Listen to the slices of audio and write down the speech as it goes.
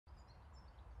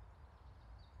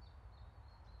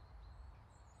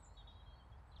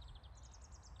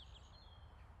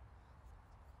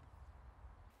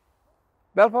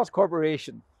Belfast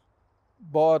Corporation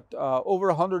bought over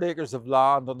 100 acres of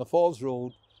land on the Falls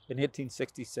Road in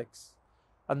 1866,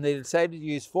 and they decided to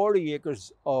use 40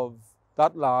 acres of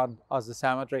that land as a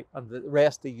cemetery and the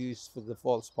rest they used for the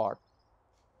Falls part.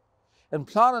 In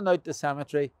planning out the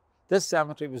cemetery, this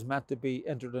cemetery was meant to be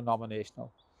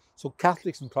interdenominational. So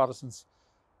Catholics and Protestants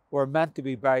were meant to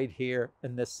be buried here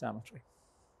in this cemetery.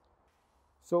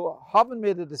 So having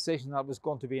made a decision that was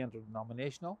going to be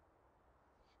interdenominational,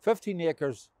 15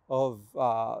 acres of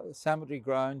cemetery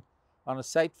ground and a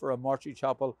site for a mortuary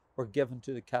chapel were given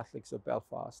to the Catholics of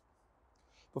Belfast.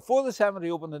 Before the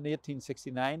cemetery opened in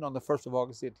 1869, on the 1st of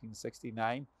August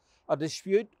 1869, a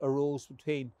dispute arose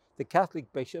between the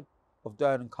Catholic Bishop of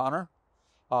Down and Connor,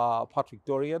 Patrick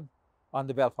Dorian, and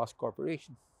the Belfast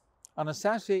Corporation. And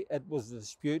essentially it was a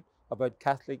dispute about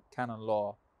Catholic canon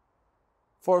law.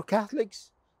 For Catholics,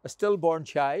 a stillborn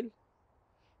child,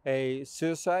 a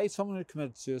suicide, someone who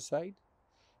committed suicide,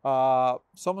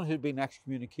 someone who had been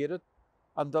excommunicated,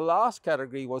 and the last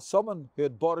category was someone who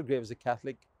had bought a grave as a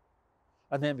Catholic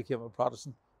and then became a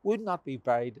Protestant, would not be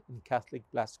buried in Catholic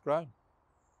blessed ground.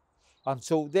 And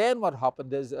so then what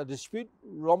happened is a dispute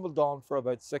rumbled on for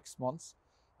about 6 months,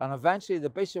 and eventually the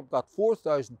bishop got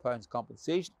 £4,000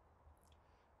 compensation,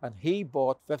 and he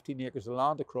bought 15 acres of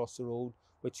land across the road,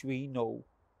 which we know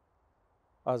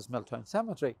as Milltown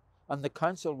Cemetery, and the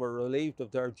council were relieved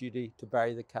of their duty to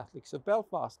bury the Catholics of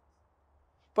Belfast.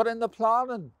 But in the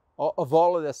planning of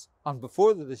all of this, and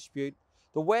before the dispute,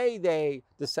 the way they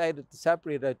decided to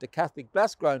separate out the Catholic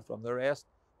blessed ground from the rest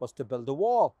was to build a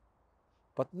wall.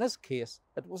 But in this case,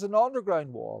 it was an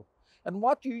underground wall. And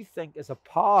what you think is a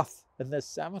path in this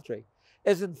cemetery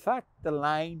is in fact the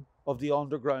line of the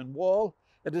underground wall.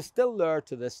 It is still there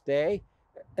to this day.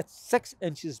 It's 6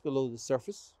 inches below the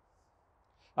surface.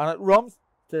 And it runs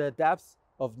to the depth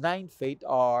of 9 feet,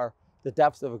 or the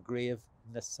depth of a grave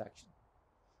in this section.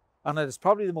 And it is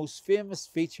probably the most famous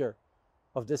feature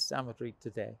of this cemetery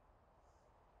today.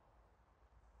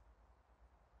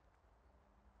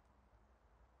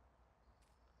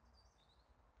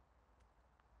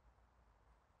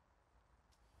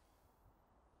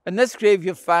 In this grave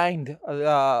you find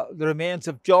the remains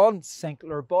of John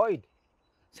Sinclair Boyd.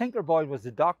 Sinclair Boyd was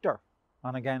a doctor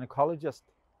and a gynecologist,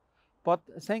 but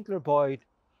Sinclair Boyd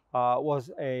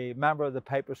was a member of the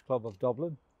Pipers Club of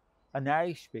Dublin, an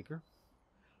Irish speaker,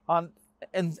 and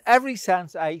in every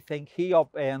sense I think he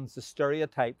upends the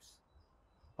stereotypes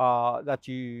that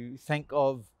you think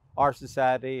of our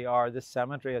society or this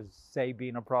cemetery as, say,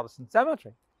 being a Protestant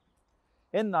cemetery.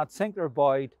 In that, Sinclair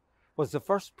Boyd was the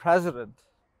first president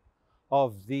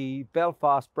of the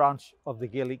Belfast branch of the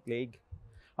Gaelic League.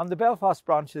 And the Belfast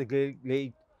branch of the Gaelic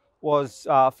League was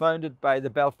founded by the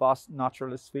Belfast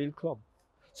Naturalist Field Club.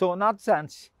 So in that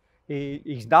sense,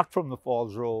 he's not from the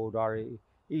Falls Road, or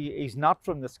he's not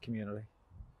from this community.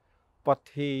 But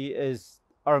he is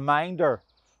a reminder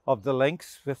of the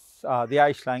links with the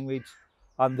Irish language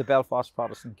and the Belfast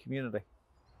Protestant community.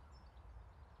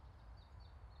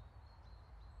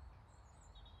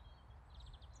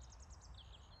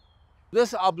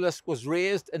 This obelisk was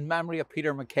raised in memory of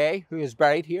Peter Mackay, who is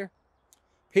buried here.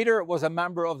 Peter was a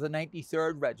member of the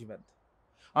 93rd Regiment,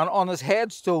 and on his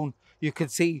headstone you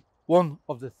could see one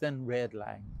of the thin red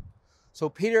line. So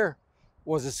Peter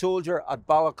was a soldier at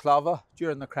Balaclava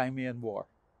during the Crimean War,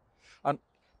 and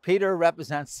Peter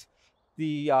represents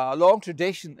the long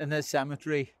tradition in this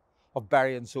cemetery of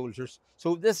burying soldiers.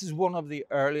 So this is one of the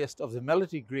earliest of the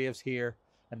military graves here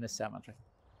in this cemetery.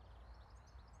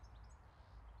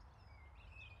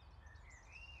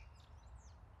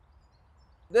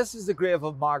 This is the grave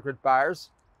of Margaret Byers.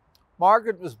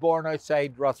 Margaret was born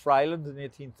outside Rathfriland in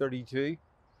 1832,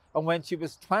 and when she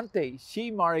was 20,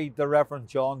 she married the Reverend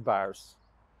John Byers.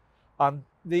 And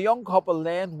the young couple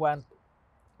then went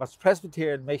as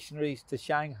Presbyterian missionaries to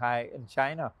Shanghai in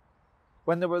China.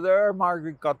 When they were there,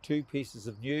 Margaret got 2 pieces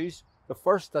of news. The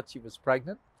first, that she was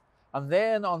pregnant, and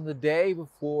then on the day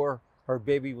before her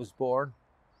baby was born,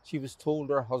 she was told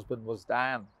her husband was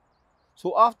dying.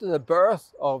 So after the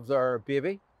birth of their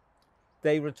baby,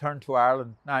 they returned to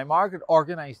Ireland. Now, Margaret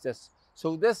organised this.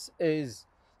 So this is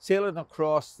sailing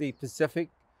across the Pacific,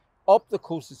 up the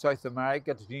coast of South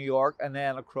America to New York, and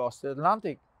then across the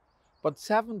Atlantic. But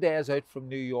 7 days out from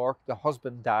New York, the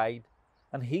husband died,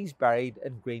 and he's buried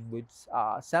in Greenwood's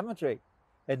Cemetery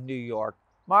in New York.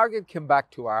 Margaret came back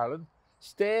to Ireland,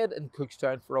 stayed in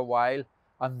Cookstown for a while,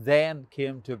 and then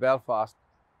came to Belfast.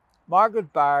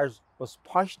 Margaret Byers was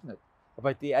passionate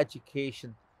about the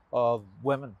education of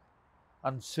women,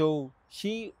 and so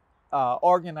she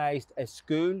organised a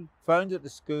school, founded a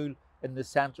school in the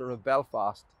centre of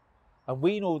Belfast, and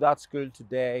we know that school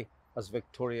today as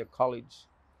Victoria College.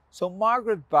 So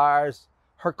Margaret Byres,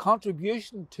 her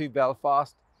contribution to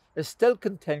Belfast is still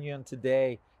continuing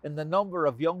today in the number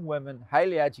of young women,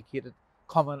 highly educated,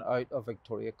 coming out of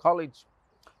Victoria College.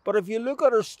 But if you look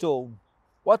at her stone,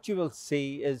 what you will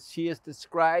see is she is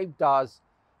described as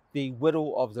the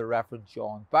widow of the Reverend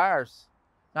John Byres.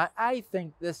 Now, I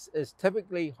think this is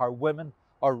typically how women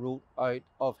are wrote out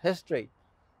of history.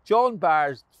 John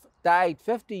Byres died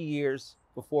 50 years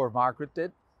before Margaret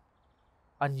did,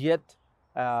 and yet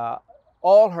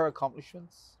all her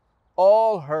accomplishments,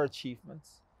 all her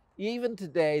achievements, even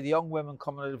today, the young women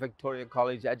coming out of Victoria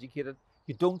College educated,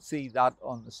 you don't see that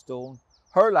on the stone.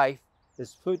 Her life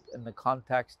is put in the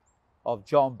context of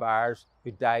John Byres,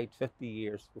 who died 50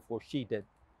 years before she did.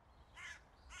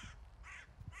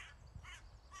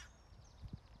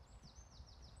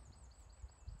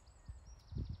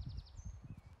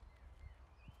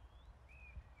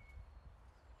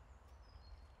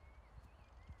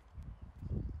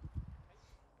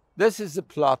 This is the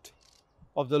plot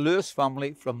of the Lewis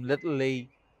family from Little Lee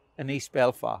in East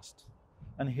Belfast.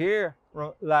 And here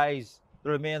lies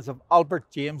the remains of Albert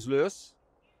James Lewis.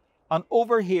 And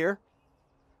over here,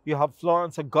 you have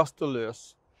Florence Augusta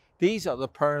Lewis. These are the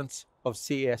parents of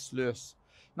C.S. Lewis.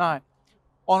 Now,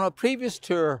 on a previous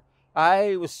tour,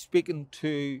 I was speaking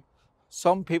to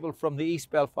some people from the East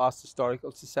Belfast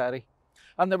Historical Society,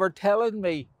 and they were telling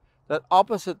me that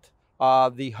opposite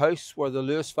the house where the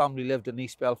Lewis family lived in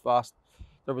East Belfast,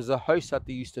 there was a house that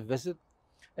they used to visit,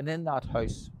 and in that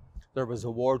house there was a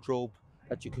wardrobe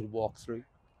that you could walk through.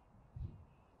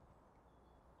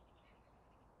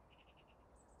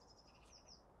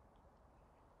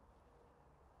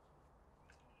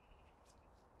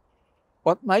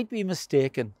 What might be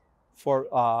mistaken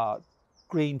for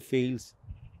green fields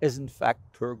is in fact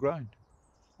poor ground.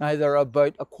 Now, there are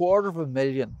about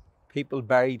 250,000 people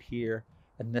buried here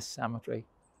in this cemetery,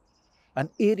 and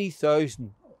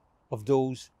 80,000 of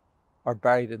those are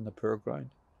buried in the poor ground.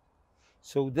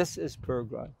 So this is poor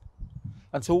ground.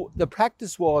 And so the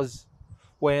practice was,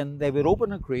 when they would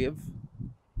open a grave,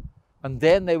 and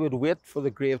then they would wait for the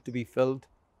grave to be filled,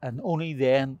 and only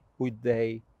then would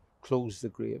they close the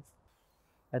grave.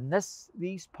 And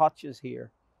these patches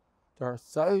here, there are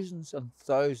thousands and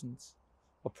thousands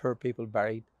of poor people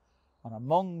buried. And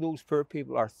among those poor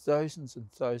people are thousands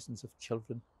and thousands of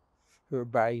children who are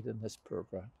buried in this poor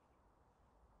ground.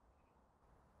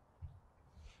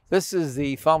 This is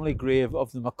the family grave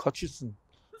of the McCutcheon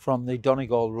from the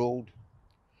Donegal Road.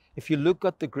 If you look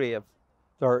at the grave,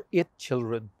 there are 8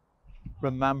 children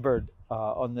remembered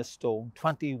on this stone: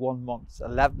 21 months,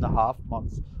 11 and a half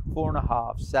months, 4 and a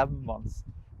half, 7 months,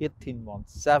 18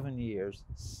 months, 7 years,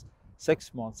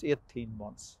 6 months, 18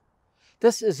 months.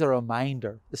 This is a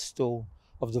reminder, the stone,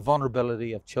 of the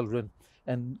vulnerability of children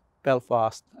in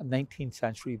Belfast, 19th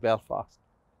century Belfast.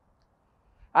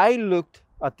 I looked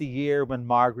at the year when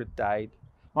Margaret died.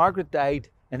 Margaret died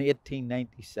in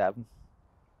 1897.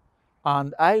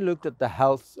 And I looked at the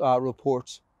health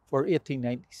reports for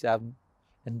 1897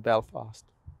 in Belfast.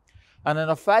 And in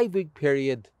a 5-week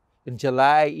period in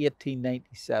July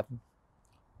 1897,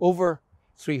 over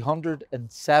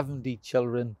 370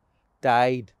 children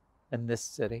died in this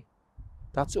city.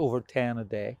 That's over 10 a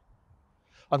day.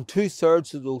 And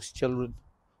 2/3 of those children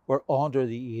were under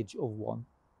the age of 1.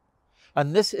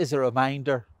 And this is a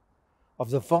reminder of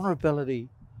the vulnerability,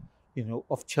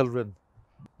 of children.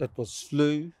 That was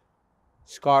flu,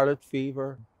 scarlet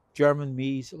fever, German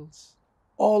measles.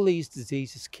 All these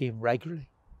diseases came regularly,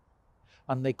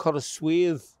 and they cut a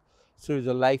swathe through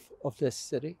the life of this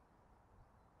city.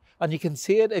 And you can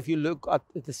see it if you look at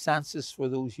the census for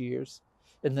those years,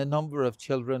 in the number of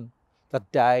children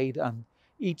that died, and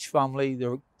each family,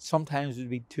 sometimes would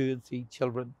be 2 and 3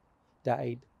 children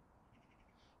died.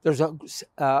 There's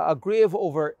a grave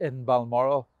over in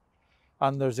Balmoral,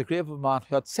 and there's a grave of a man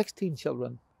who had 16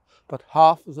 children, but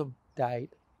half of them died.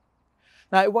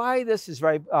 Now, why this is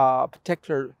very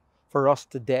particular for us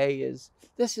today is,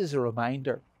 this is a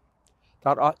reminder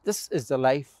that this is the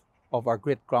life of our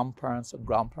great-grandparents and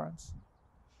grandparents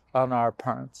and our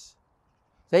parents.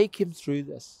 They came through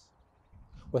this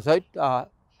without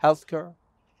healthcare,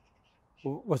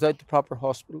 without the proper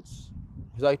hospitals,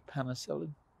 without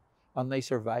penicillin, and they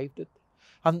survived it.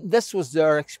 And this was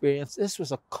their experience. This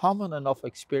was a common enough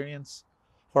experience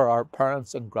for our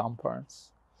parents and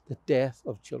grandparents, the death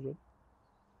of children.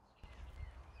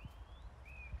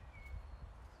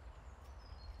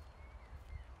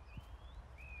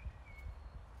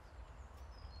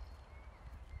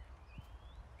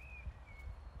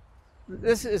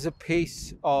 This is a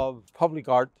piece of public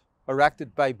art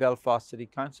erected by Belfast City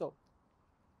Council.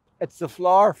 It's the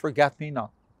flower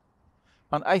forget-me-not.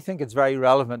 And I think it's very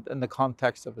relevant in the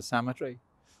context of a cemetery,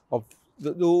 of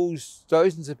those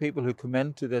thousands of people who come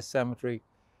into this cemetery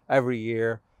every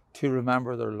year to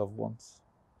remember their loved ones.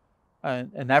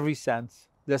 And in every sense,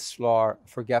 this flower,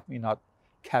 Forget-Me-Not,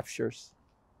 captures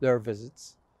their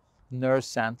visits and their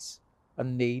sense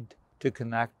and need to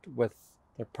connect with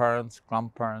their parents,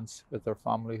 grandparents, with their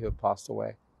family who have passed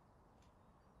away.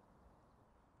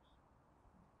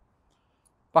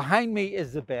 Behind me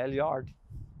is the bell yard.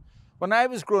 When I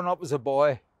was growing up as a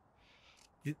boy,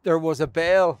 there was a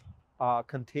bell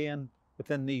contained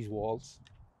within these walls.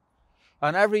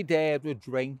 And every day it would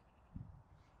ring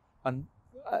and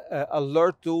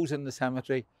alert those in the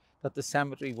cemetery that the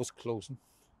cemetery was closing.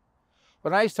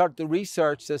 When I started to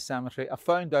research this cemetery, I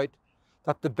found out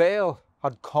that the bell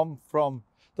had come from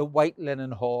the White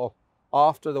Linen Hall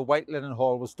after the White Linen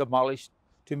Hall was demolished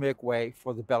to make way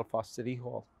for the Belfast City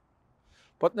Hall.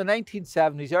 But in the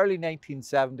 1970s, early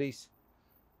 1970s,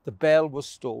 the bell was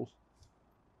stolen.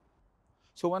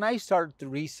 So when I started to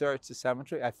research the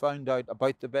cemetery, I found out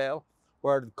about the bell,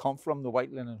 where it had come from, the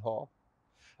White Linen Hall.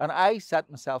 And I set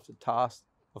myself the task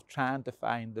of trying to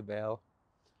find the bell.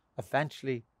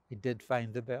 Eventually, I did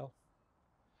find the bell.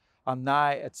 And now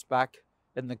it's back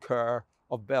in the care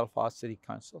of Belfast City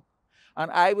Council.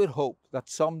 And I would hope that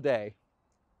someday,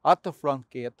 at the front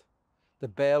gate, the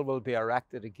bell will be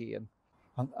erected again.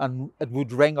 And it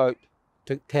would ring out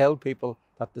to tell people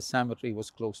that the cemetery was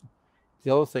closing.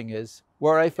 The other thing is,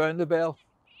 where I found the bell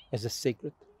is a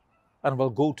secret and will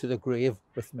go to the grave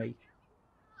with me.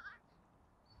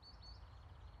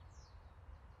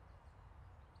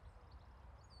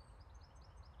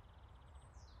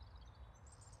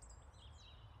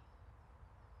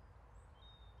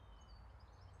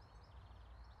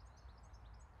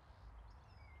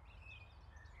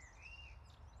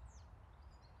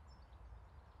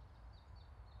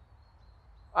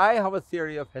 I have a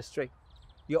theory of history.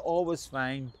 You always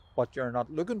find what you're not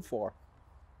looking for.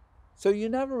 So you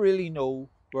never really know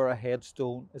where a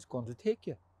headstone is going to take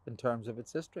you in terms of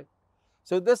its history.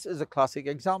 So this is a classic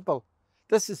example.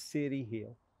 This is Sadie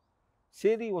Hale.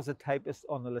 Sadie was a typist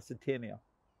on the Lusitania,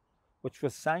 which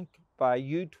was sank by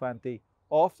U-20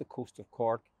 off the coast of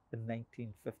Cork in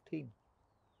 1915.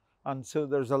 And so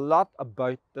there's a lot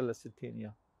about the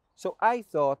Lusitania. So I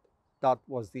thought that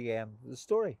was the end of the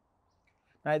story.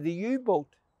 Now the U-boat,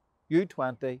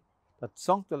 U-20, that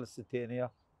sunk the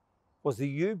Lusitania was the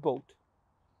U-boat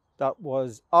that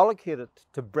was allocated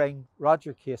to bring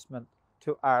Roger Casement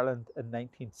to Ireland in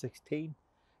 1916.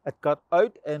 It got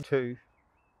out into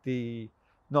the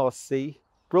North Sea,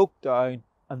 broke down,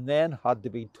 and then had to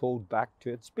be towed back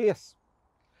to its base.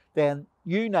 Then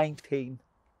U-19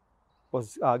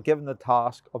 was given the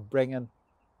task of bringing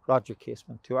Roger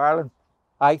Casement to Ireland.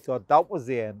 I thought that was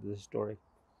the end of the story.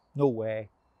 No way.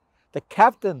 The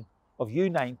captain of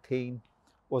U-19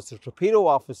 was the torpedo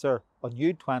officer on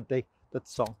U-20 that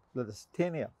sunk the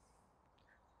Lusitania.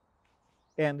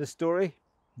 End of story?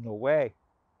 No way.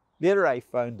 Later I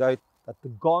found out that the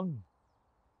gun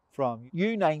from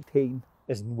U-19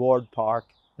 is in Ward Park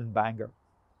in Bangor.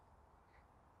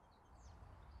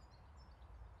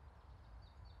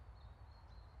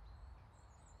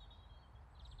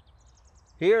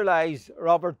 Here lies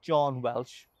Robert John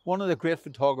Welsh, one of the great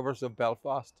photographers of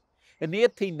Belfast. In the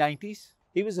 1890s,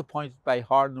 he was appointed by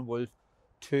Harland and Wolff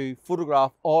to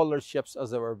photograph all their ships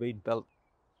as they were being built.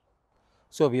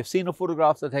 So if you've seen a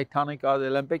photograph of the Titanic or the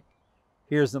Olympic,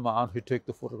 here's the man who took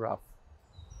the photograph.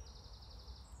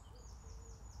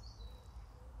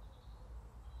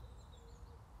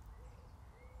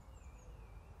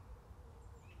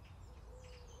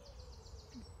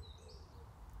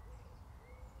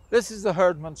 This is the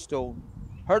Herdman stone.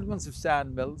 Herdmans of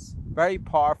Sand Mills, very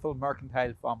powerful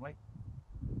mercantile family.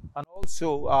 And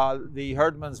also the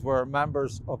Herdmans were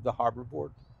members of the Harbour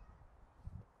Board.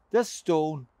 This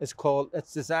stone is called,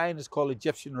 its design is called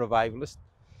Egyptian Revivalist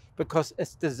because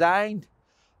it's designed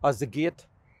as the gate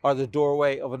or the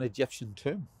doorway of an Egyptian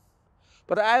tomb.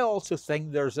 But I also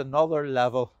think there's another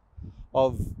level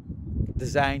of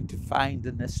design to find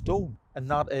in this stone, and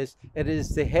that is, it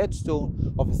is the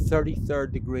headstone of a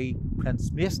 33rd degree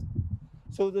Prince Mason.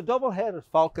 So the double-headed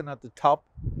falcon at the top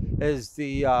is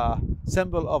the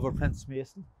symbol of a Prince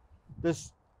Mason.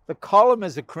 The column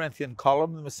is a Corinthian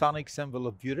column, the Masonic symbol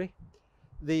of beauty.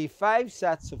 The 5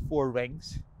 sets of 4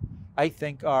 rings, I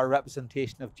think, are a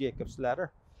representation of Jacob's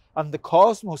ladder. And the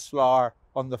cosmos flower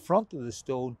on the front of the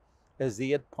stone is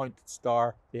the 8-pointed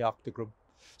star, the octagram.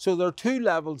 So there are 2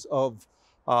 levels of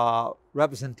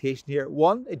representation here.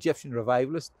 One, Egyptian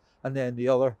Revivalist, and then the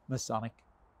other, Masonic.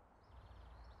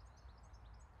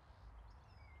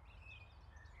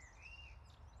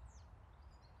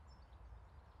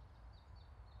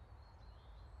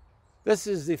 This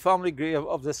is the family grave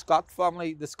of the Scott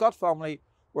family. The Scott family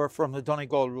were from the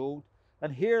Donegal Road.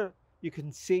 And here you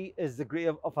can see is the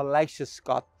grave of Elisha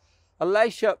Scott.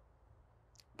 Elisha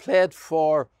played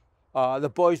for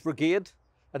the Boys Brigade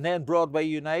and then Broadway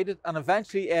United, and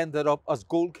eventually ended up as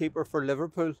goalkeeper for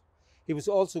Liverpool. He was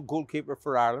also goalkeeper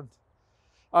for Ireland.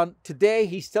 And today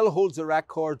he still holds the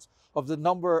records of the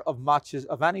number of matches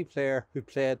of any player who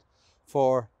played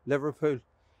for Liverpool.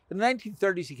 In the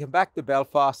 1930s, he came back to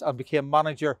Belfast and became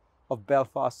manager of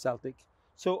Belfast Celtic.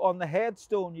 So on the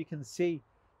headstone, you can see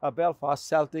a Belfast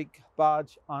Celtic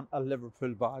badge and a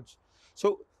Liverpool badge.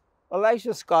 So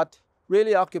Elisha Scott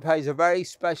really occupies a very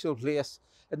special place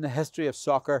in the history of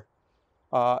soccer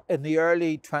in the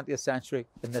early 20th century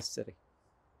in this city.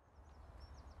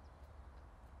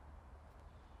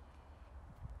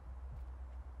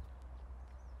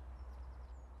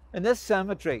 In this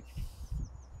cemetery,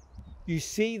 you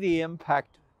see the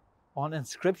impact on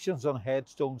inscriptions on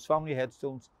headstones, family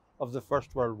headstones of the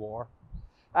First World War.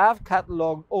 I've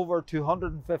catalogued over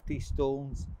 250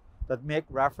 stones that make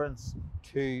reference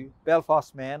to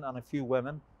Belfast men and a few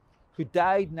women who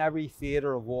died in every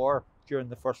theatre of war during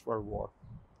the First World War.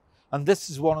 And this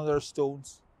is one of their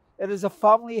stones. It is a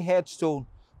family headstone,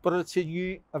 but it's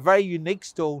a very unique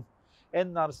stone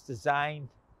in that it's designed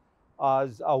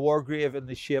as a war grave in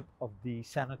the shape of the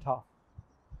cenotaph.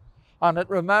 And it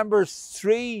remembers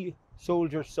 3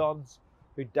 soldier sons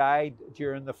who died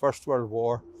during the First World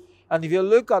War. And if you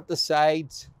look at the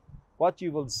sides, what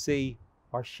you will see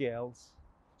are shells.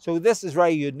 So this is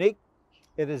very unique.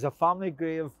 It is a family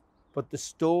grave, but the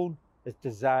stone is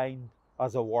designed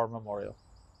as a war memorial.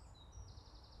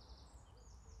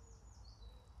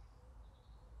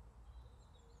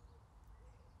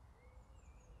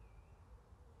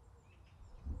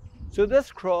 So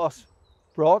this cross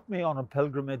brought me on a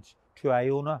pilgrimage to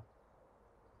Iona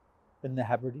in the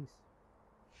Hebrides.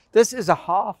 This is a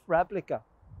half replica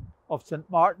of St.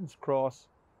 Martin's cross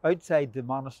outside the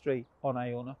monastery on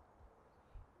Iona.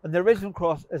 And the original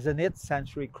cross is an 8th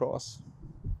century cross.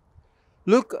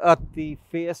 Look at the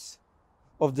face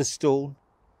of the stone.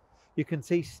 You can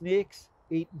see snakes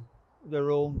eating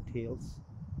their own tails.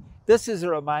 This is a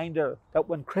reminder that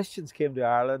when Christians came to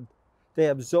Ireland, they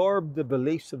absorbed the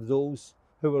beliefs of those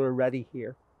who were already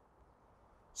here.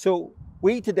 So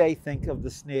we today think of the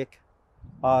snake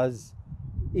as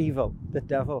evil, the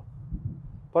devil.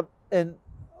 But in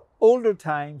older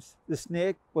times, the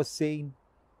snake was seen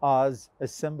as a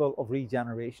symbol of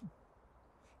regeneration.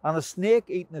 And a snake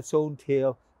eating its own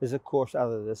tail is, of course,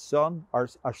 either the sun or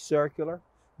circular.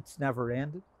 It's never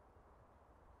ended.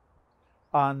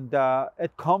 And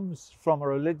it comes from a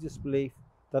religious belief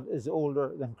that is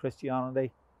older than Christianity,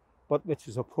 but which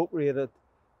was appropriated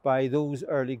by those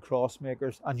early cross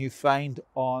makers, and you find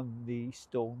on the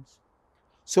stones.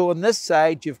 So on this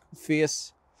side,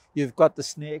 you've got the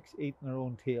snakes eating their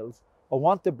own tails. I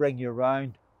want to bring you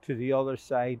around to the other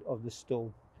side of the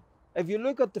stone. If you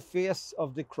look at the face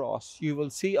of the cross, you will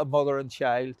see a mother and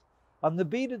child. And the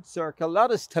beaded circle,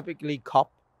 that is typically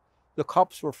Cop. The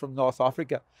Cops were from North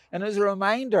Africa. And as a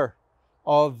reminder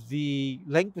of the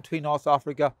link between North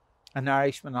Africa and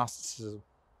Irish monasticism.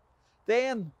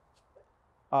 Then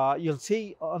you'll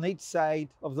see on each side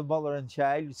of the mother and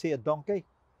child, you see a donkey.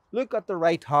 Look at the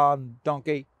right hand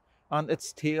donkey and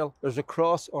its tail. There's a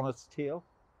cross on its tail.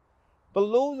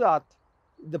 Below that,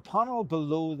 the panel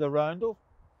below the roundel,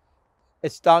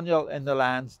 it's Daniel in the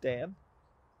lion's den.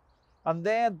 And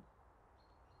then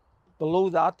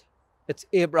below that, it's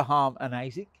Abraham and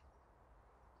Isaac.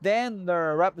 Then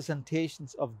there are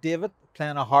representations of David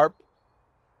playing a harp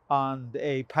and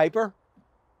a piper.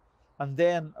 And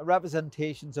then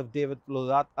representations of David below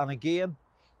that. And again,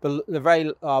 the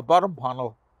very bottom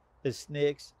panel is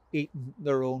snakes eating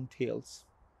their own tails.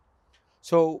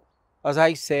 So, as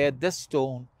I said, this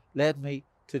stone led me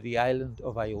to the island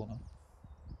of Iona.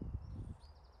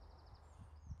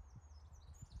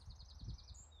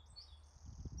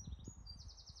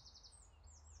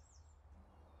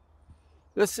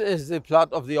 This is the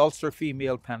plot of the Ulster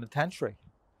Female Penitentiary.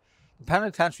 The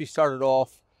penitentiary started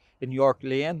off in York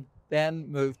Lane, then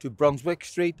moved to Brunswick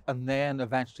Street, and then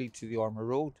eventually to the Ormer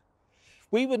Road.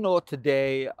 We would know it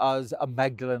today as a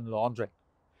Magdalen Laundry.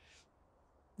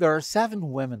 There are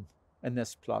 7 women in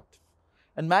this plot.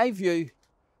 In my view,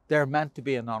 they're meant to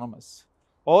be anonymous.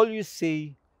 All you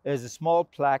see is a small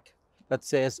plaque that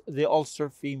says the Ulster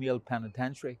Female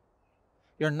Penitentiary.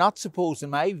 You're not supposed, in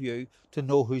my view, to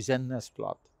know who's in this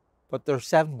plot. But there are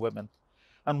 7 women.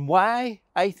 And why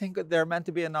I think that they're meant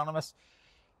to be anonymous?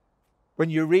 When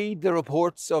you read the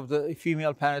reports of the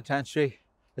female penitentiary,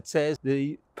 it says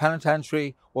the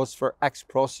penitentiary was for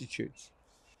ex-prostitutes.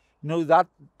 You know, that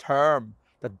term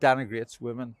that denigrates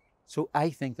women. So I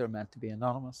think they're meant to be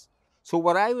anonymous. So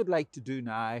what I would like to do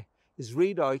now is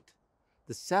read out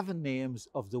the 7 names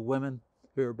of the women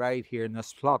who are buried here in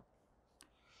this plot.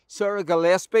 Sarah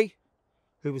Gillespie,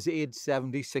 who was aged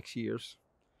 76 years.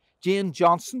 Jane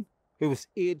Johnson, who was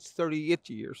aged 38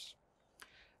 years.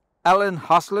 Ellen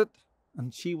Haslett,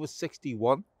 and she was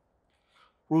 61.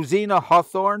 Rosina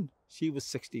Hawthorne, she was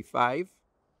 65.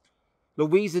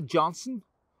 Louisa Johnson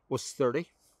was 30.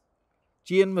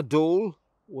 Jane Madole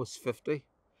was 50.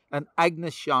 And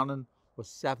Agnes Shannon was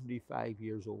 75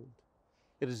 years old.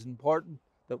 It is important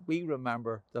that we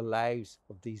remember the lives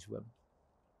of these women.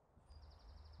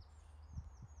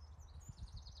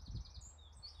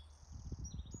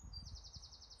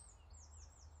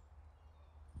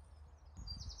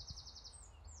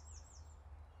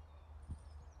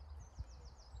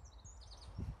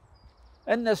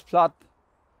 In this plot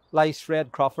lies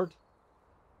Fred Crawford.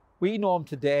 We know him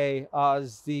today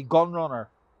as the gun runner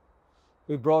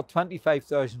who brought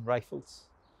 25,000 rifles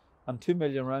and 2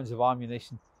 million rounds of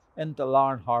ammunition into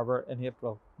Larne Harbour in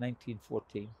April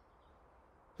 1914.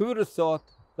 Who would have thought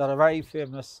that a very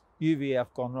famous UVF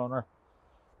gun runner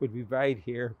would be buried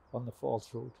here on the Falls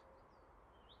Road?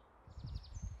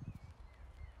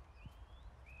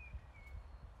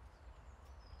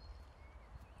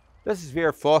 This is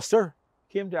Vera Foster.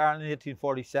 Came to Ireland in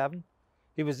 1847.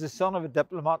 He was the son of a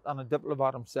diplomat and a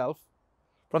diplomat himself.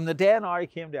 From the day and hour he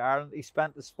came to Ireland, he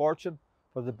spent his fortune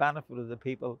for the benefit of the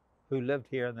people who lived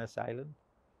here on this island.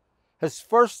 His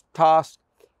first task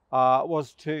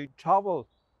was to travel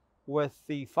with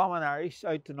the Famine Irish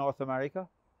out to North America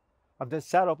and to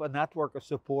set up a network of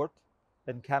support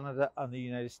in Canada and the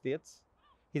United States.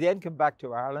 He then came back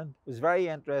to Ireland, was very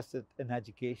interested in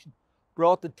education,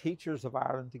 brought the teachers of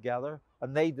Ireland together,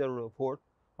 and they did a report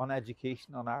on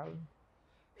education in Ireland.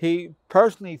 He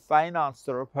personally financed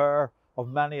the repair of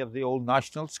many of the old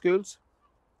national schools.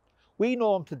 We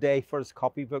know him today for his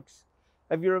copybooks.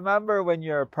 If you remember when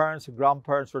your parents and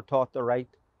grandparents were taught to write,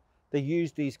 they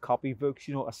used these copybooks,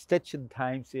 you know, a stitch in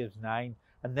time saves 9,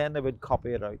 and then they would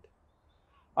copy it out.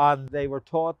 And they were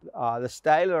taught the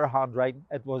style of their handwriting,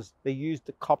 they used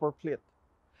the copper plate.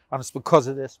 And it's because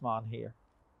of this man here.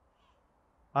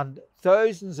 And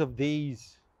thousands of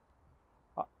these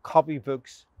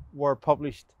copybooks were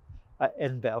published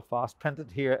in Belfast,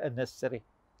 printed here in this city.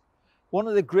 One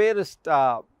of the greatest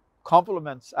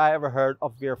compliments I ever heard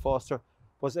of Vera Foster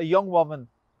was a young woman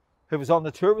who was on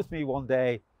the tour with me one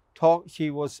day.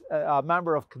 She was a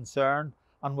member of Concern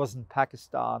and was in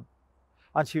Pakistan.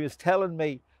 And she was telling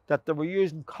me that they were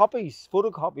using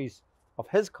photocopies of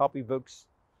his copybooks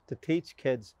to teach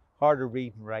kids how to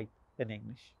read and write in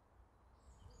English.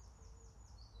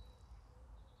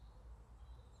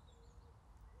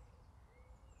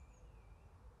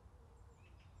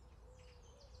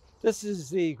 This is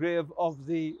the grave of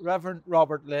the Reverend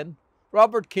Robert Lynn.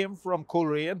 Robert came from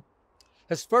Coleraine.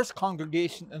 His first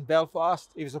congregation in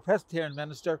Belfast, he was a Presbyterian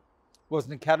minister, was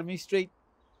in Academy Street.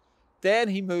 Then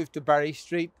he moved to Barry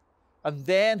Street, and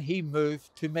then he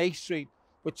moved to May Street,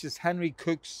 which is Henry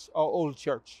Cook's old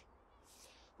church.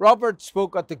 Robert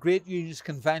spoke at the Great Unionist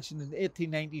Convention in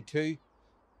 1892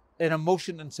 in a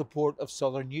motion in support of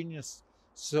Southern Unionists.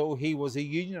 So he was a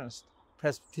Unionist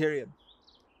Presbyterian.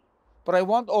 But I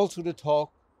want also to talk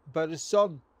about his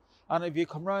son. And if you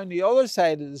come round the other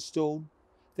side of the stone,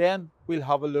 then we'll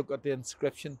have a look at the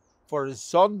inscription for his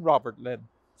son, Robert Lynn.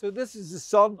 So this is the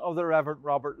son of the Reverend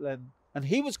Robert Lynn. And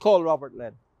he was called Robert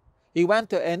Lynn. He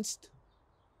went to Inst.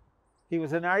 He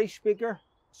was an Irish speaker,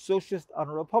 socialist and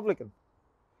a Republican.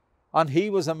 And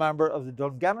he was a member of the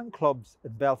Dungannon clubs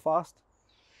in Belfast.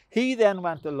 He then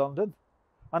went to London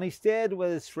and he stayed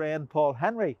with his friend Paul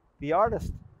Henry, the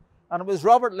artist. And it was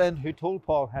Robert Lynn who told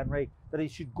Paul Henry that he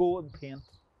should go and paint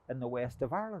in the west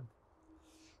of Ireland.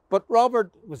 But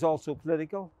Robert was also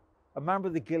political, a member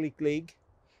of the Gaelic League.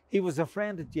 He was a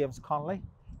friend of James Connolly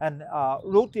and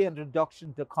wrote the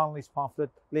introduction to Connolly's pamphlet,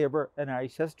 Labour in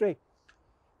Irish History.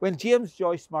 When James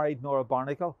Joyce married Nora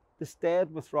Barnacle, they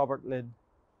stayed with Robert Lynn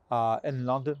in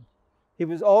London. He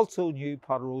was also knew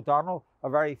Peadar O'Donnell, a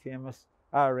very famous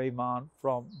IRA man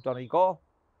from Donegal.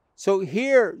 So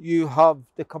here you have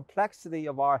the complexity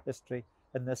of our history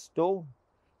in this stone.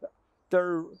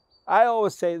 I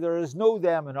always say there is no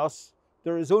them and us,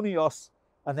 there is only us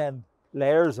and then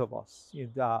layers of us.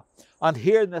 And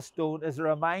here in this stone is a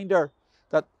reminder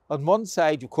that on one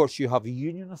side, of course, you have a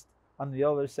Unionist, on the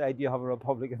other side you have a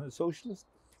Republican and Socialist.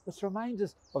 This reminds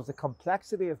us of the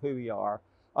complexity of who we are,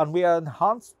 and we are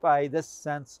enhanced by this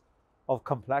sense of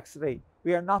complexity.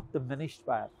 We are not diminished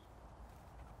by it.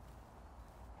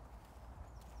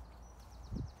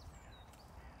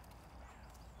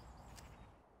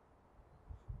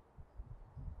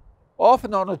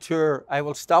 Often on a tour, I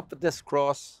will stop at this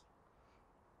cross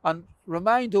and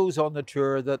remind those on the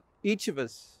tour that each of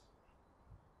us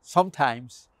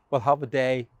sometimes will have a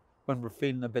day when we're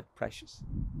feeling a bit precious.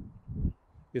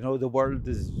 You know, the world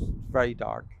is very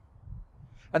dark.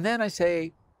 And then I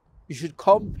say, you should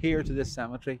come here to this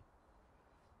cemetery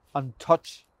and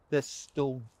touch this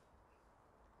stone.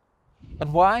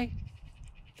 And why?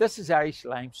 This is Irish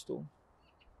limestone.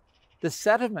 The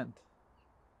sediment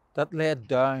that laid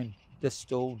down this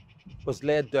stone was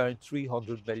laid down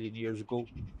 300 million years ago,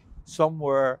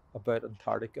 somewhere about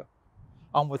Antarctica.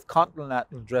 And with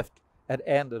continental drift, it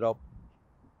ended up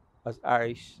as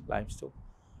Irish limestone.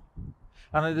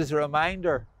 And it is a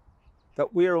reminder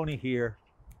that we're only here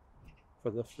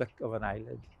for the flick of an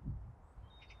eyelid.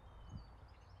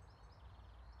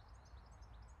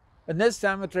 In this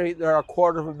cemetery, there are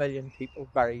 250,000 people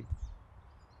buried.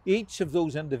 Each of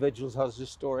those individuals has a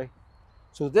story.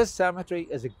 So this cemetery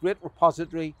is a great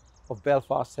repository of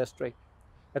Belfast history.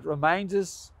 It reminds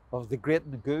us of the great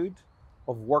and the good,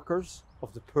 of workers,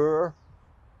 of the poor,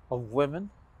 of women.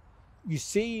 You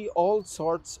see all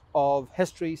sorts of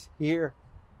histories here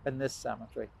in this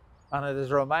cemetery. And it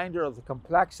is a reminder of the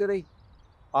complexity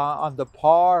and the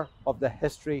power of the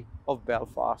history of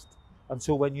Belfast. And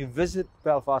so when you visit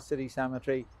Belfast City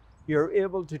Cemetery, you're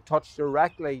able to touch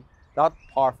directly that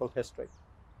powerful history.